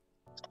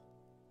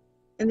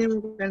 And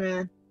then we're going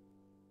to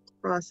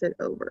cross it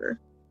over.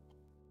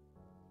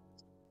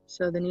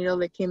 So the needle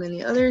that came in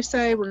the other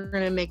side, we're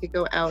going to make it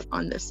go out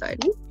on this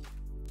side.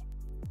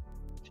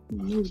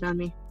 Moved on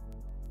me.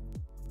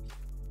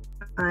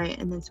 All right,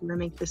 and then so we're gonna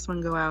make this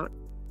one go out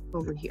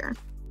over here.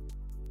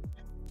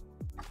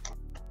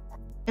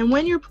 And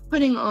when you're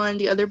putting on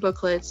the other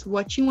booklets,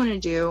 what you want to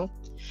do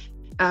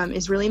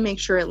is really make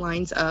sure it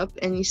lines up.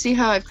 And you see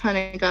how I've kind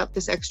of got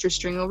this extra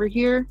string over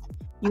here?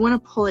 You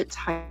want to pull it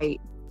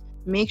tight.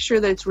 Make sure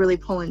that it's really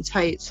pulling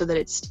tight so that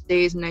it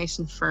stays nice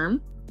and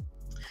firm.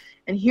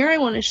 And here I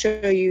want to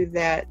show you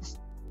that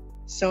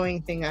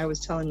sewing thing I was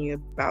telling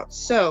you about.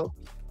 So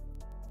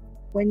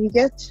when you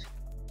get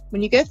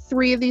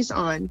 3 of these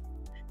on,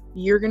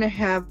 you're going to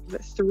have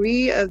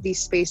 3 of these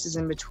spaces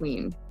in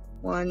between.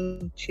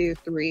 1, 2,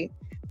 3.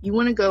 You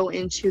want to go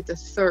into the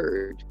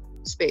 3rd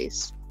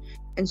space.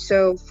 And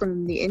so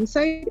from the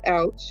inside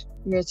out,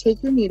 you're going to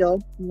take your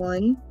needle,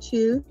 1,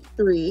 2,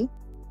 3. You're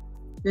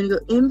going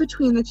to go in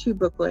between the 2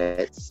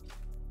 booklets.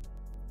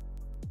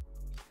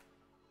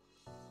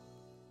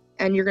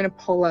 And you're going to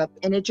pull up.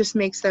 And it just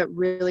makes that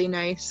really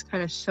nice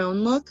kind of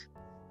sewn look.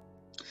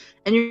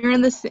 And you're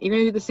going to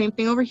do the same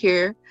thing over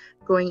here.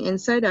 Going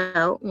inside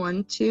out,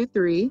 1, 2,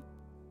 3,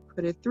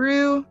 put it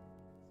through.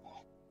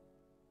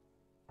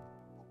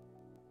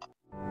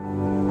 I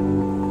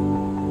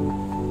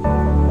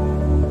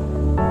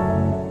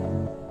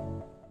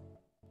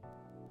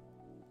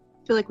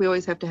feel like we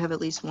always have to have at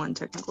least one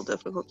technical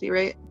difficulty,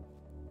 right?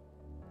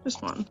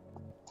 Just one.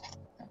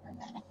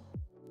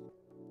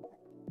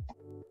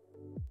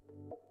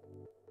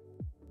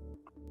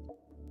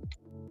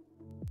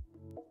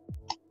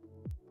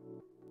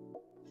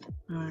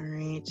 All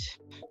right.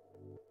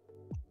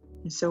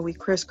 And so we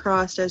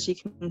crisscrossed, as you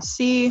can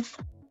see.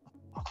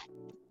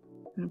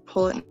 And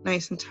pull it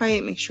nice and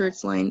tight, make sure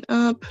it's lined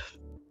up.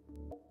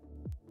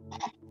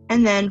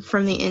 And then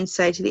from the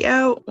inside to the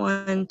out,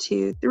 1,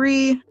 2,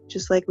 3,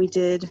 just like we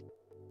did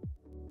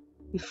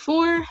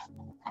before.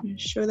 I'm going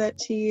to show that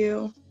to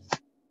you.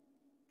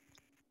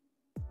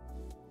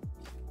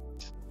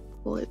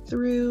 pull it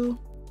through.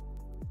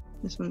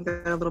 This one's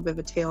got a little bit of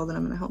a tail that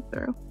I'm going to help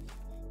through.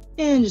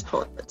 And just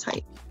pull it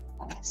tight.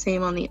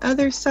 Same on the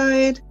other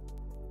side.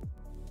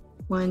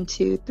 1,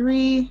 2,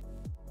 3.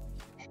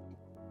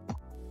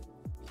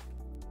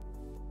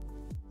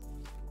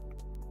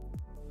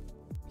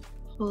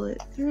 Pull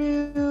it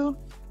through.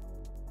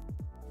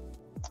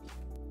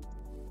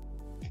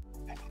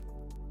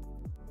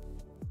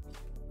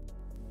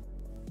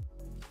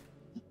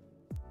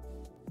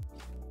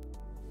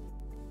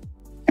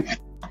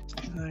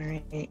 All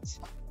right.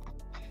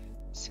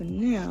 So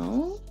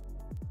now,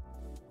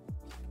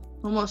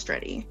 almost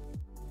ready.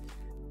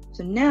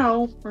 So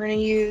now we're going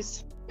to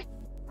use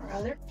our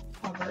other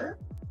cover.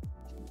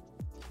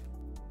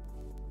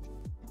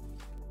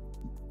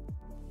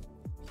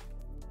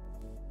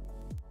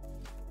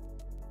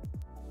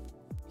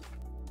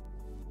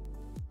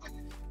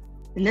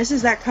 And this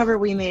is that cover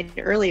we made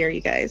earlier,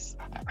 you guys.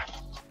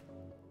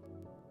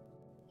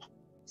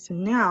 So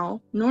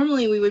now,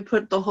 normally we would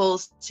put the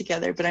holes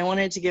together, but I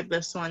wanted to give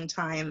this one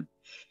time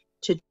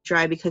to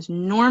dry because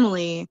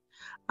normally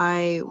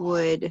I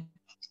would,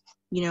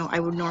 I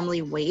would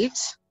normally wait.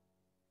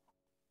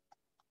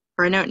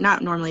 Or no,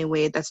 not normally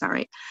wait, that's not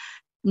right.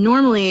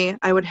 Normally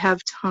I would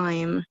have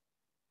time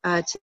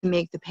to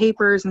make the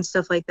papers and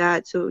stuff like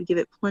that, so it would give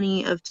it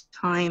plenty of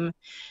time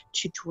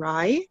to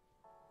dry.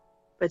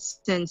 But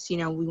since, we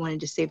wanted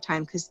to save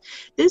time, because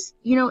this,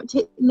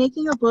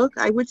 making a book,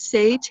 I would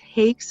say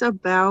takes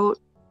about,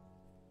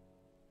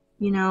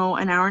 an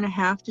hour and a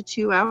half to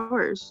 2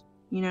 hours.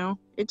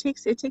 It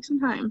takes some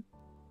time.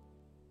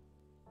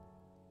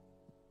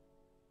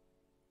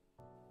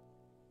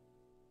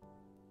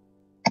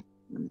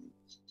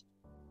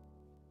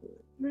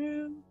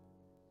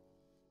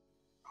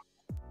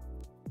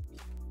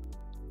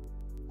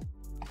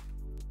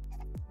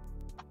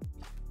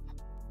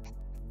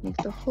 Make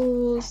the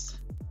holes.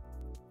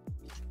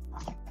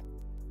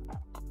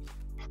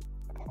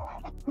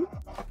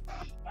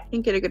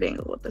 Can't get a good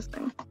angle with this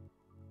thing.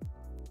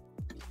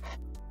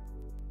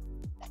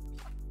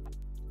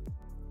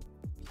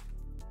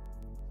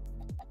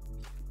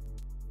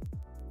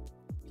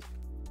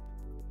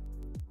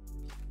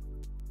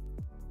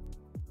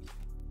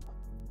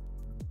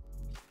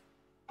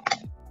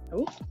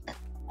 Oh.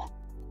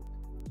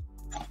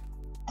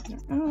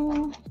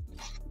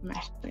 I'm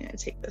actually gonna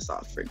take this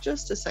off for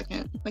just a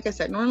second. Like I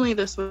said, normally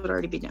this would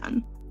already be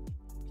done.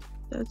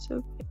 That's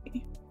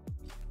okay.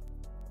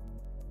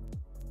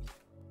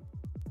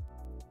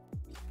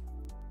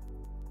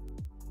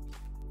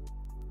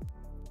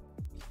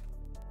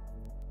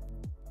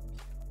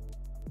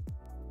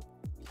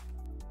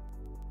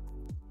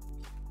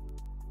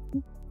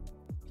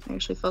 I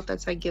actually felt that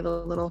side give a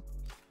little.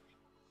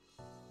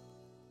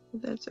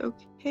 That's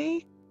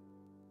okay.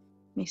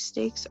 My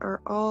stakes are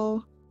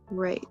all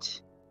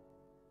right.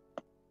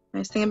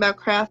 Nice thing about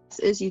crafts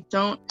is you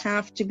don't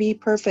have to be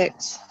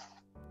perfect.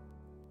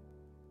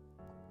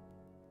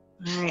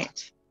 All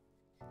right.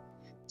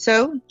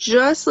 So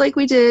just like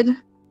we did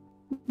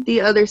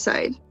the other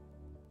side,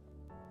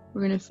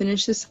 we're going to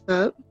finish this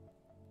up.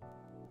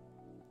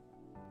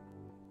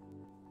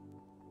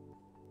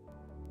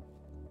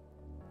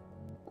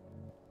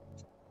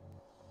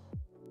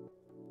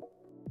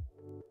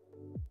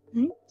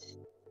 Right.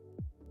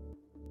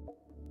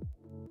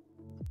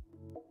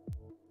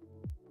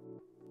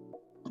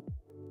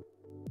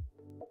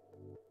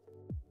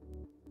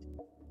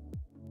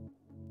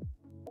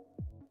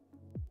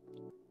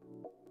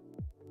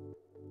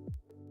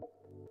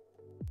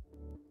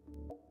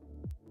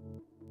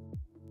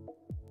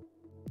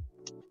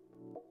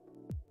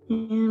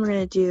 And we're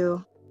going to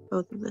do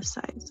both of the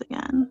sides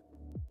again.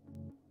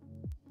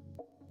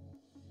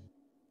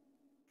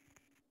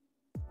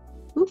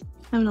 Oop,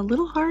 having a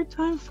little hard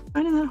time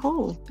finding that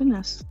hole.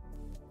 Goodness.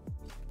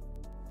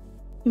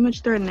 Too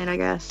much thread in it, I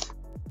guess.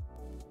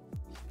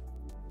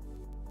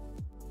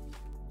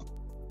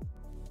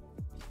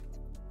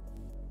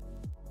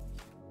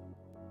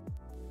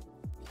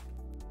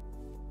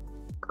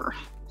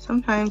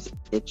 Sometimes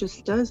it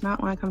just does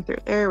not want to come through.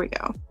 There we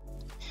go.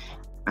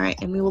 All right,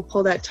 and we will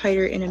pull that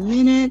tighter in a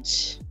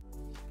minute.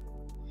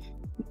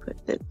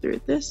 Put that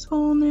through this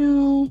hole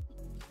now.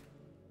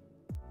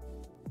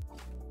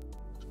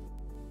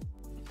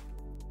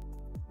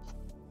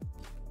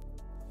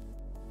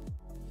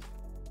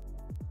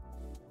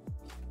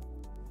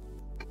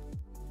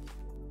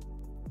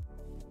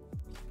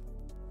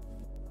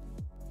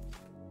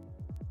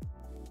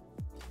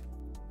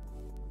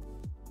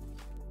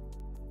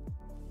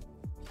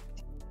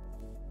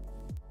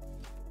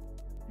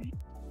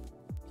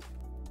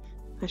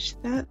 Push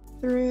that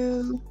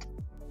through,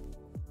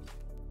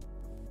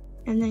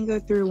 and then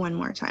go through one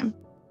more time.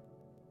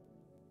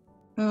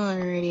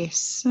 Alrighty,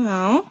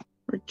 so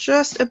we're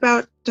just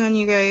about done,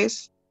 you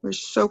guys. We're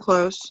so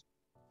close.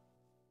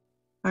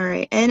 All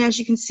right, and as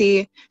you can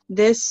see,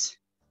 this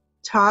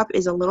top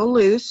is a little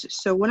loose,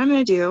 so what I'm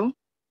going to do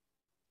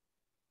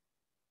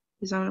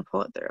is I'm going to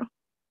pull it through.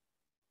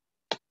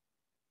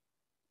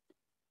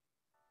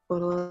 Pull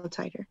it a little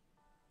tighter.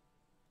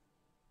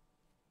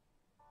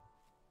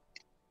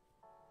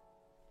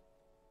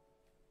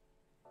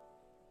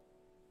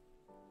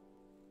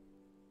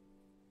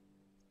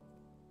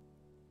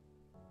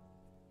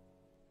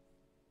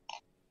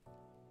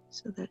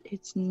 so that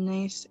it's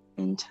nice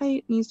and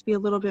tight. It needs to be a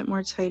little bit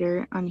more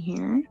tighter on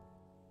here.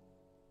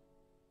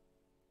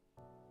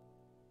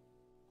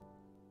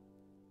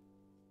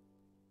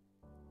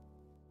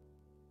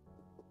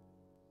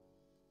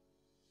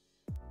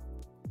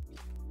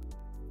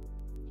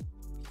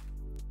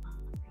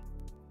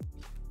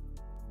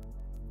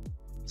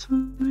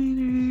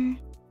 Tighter.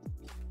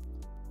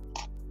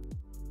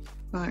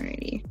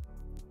 Alrighty.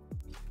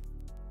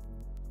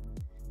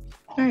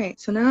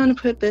 Alright, so now I'm going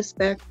to put this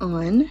back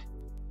on.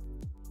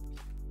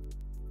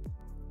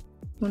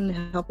 I'm going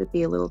to help it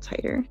be a little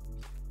tighter.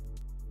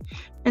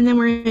 And then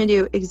we're going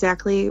to do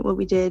exactly what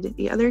we did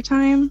the other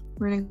time.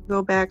 We're going to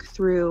go back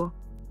through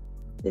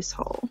this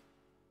hole.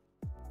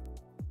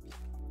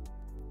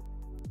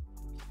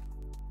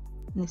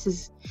 And this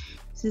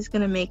is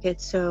going to make it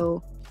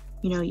so,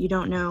 you know, you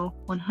don't know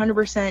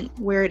 100%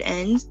 where it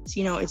ends.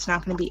 You know, it's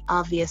not going to be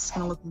obvious. It's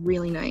going to look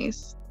really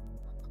nice.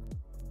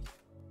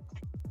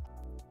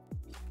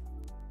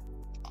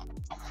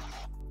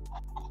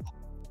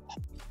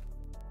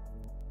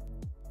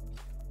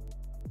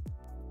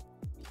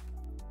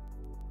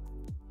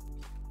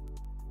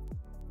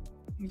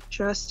 You're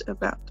just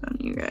about done,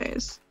 you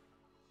guys.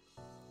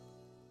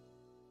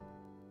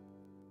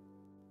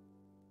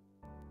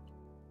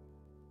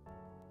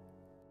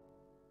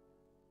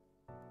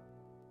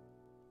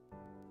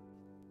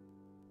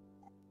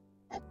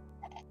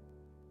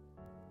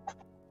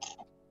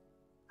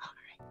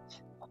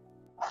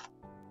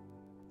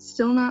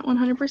 Still not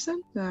 100%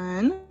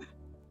 done.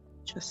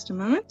 Just a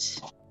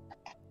moment.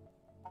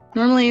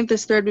 Normally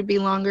this thread would be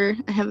longer.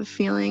 I have a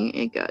feeling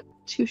it got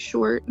too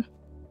short.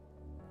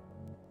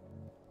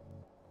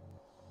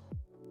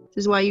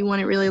 This is why you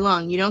want it really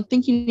long. You don't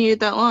think you need it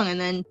that long, and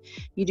then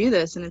you do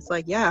this and it's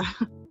like, yeah,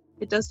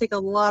 it does take a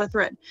lot of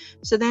thread.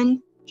 So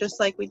then, just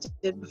like we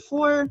did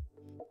before,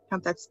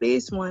 count that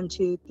space, 1,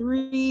 2,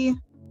 3.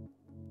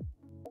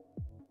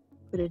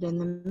 Put it in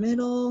the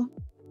middle.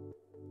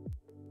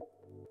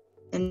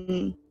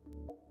 And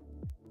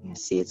you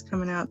see it's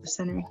coming out the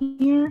center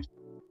here.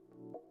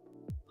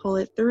 Pull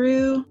it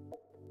through.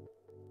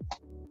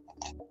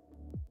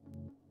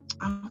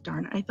 Oh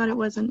darn, I thought it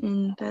wasn't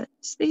in that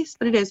space,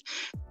 but it is.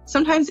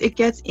 Sometimes it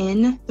gets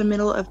in the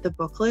middle of the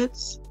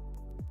booklets.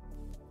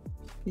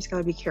 You just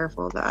gotta be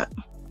careful of that.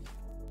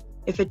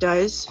 If it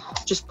does,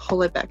 just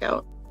pull it back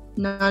out.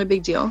 Not a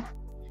big deal.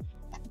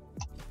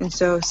 And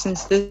so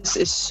since this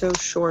is so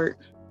short,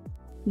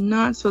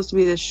 not supposed to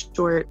be this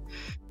short,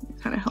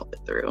 kind of help it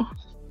through.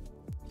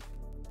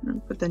 I'm going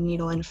to put the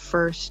needle in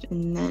first,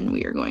 and then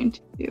we are going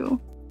to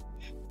do,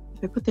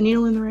 if I put the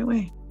needle in the right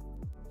way,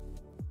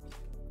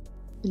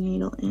 the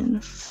needle in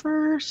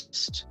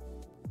first.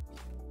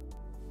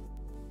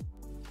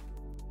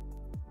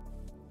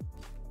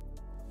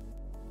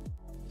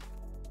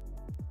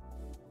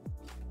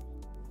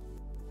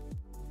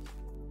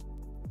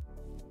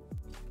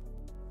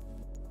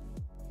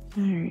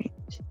 All right.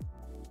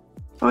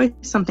 Always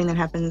something that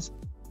happens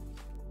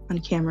on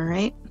camera,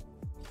 right?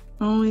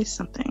 Always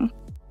something.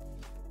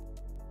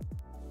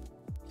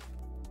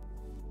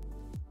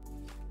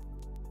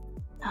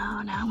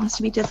 Oh, now it wants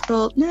to be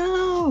difficult.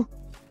 No!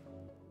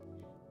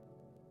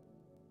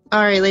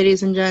 All right,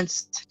 ladies and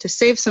gents, to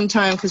save some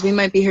time, because we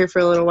might be here for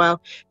a little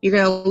while, you're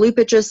going to loop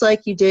it just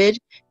like you did,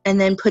 and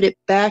then put it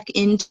back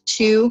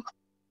into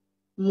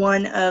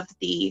one of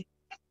the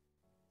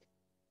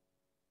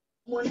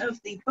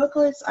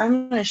booklets.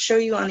 I'm going to show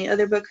you on the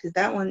other book, because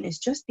that one is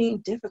just being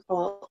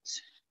difficult.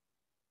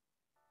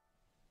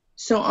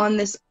 So on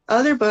this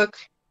other book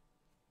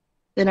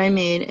that I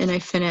made and I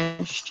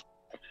finished,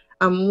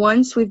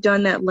 once we've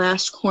done that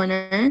last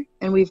corner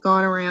and we've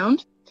gone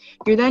around,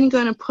 you're then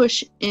going to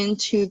push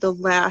into the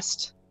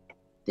last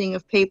thing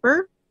of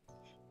paper,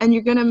 and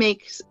you're going to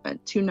make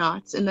 2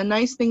 knots. And the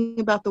nice thing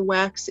about the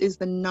wax is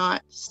the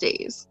knot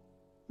stays.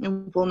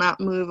 It will not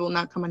move, it will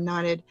not come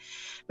unknotted.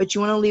 But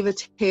you want to leave a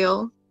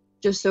tail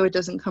just so it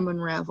doesn't come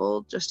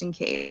unraveled, just in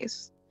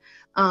case.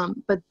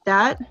 But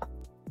that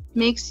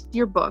makes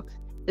your book.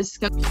 This is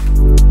going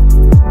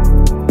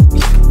to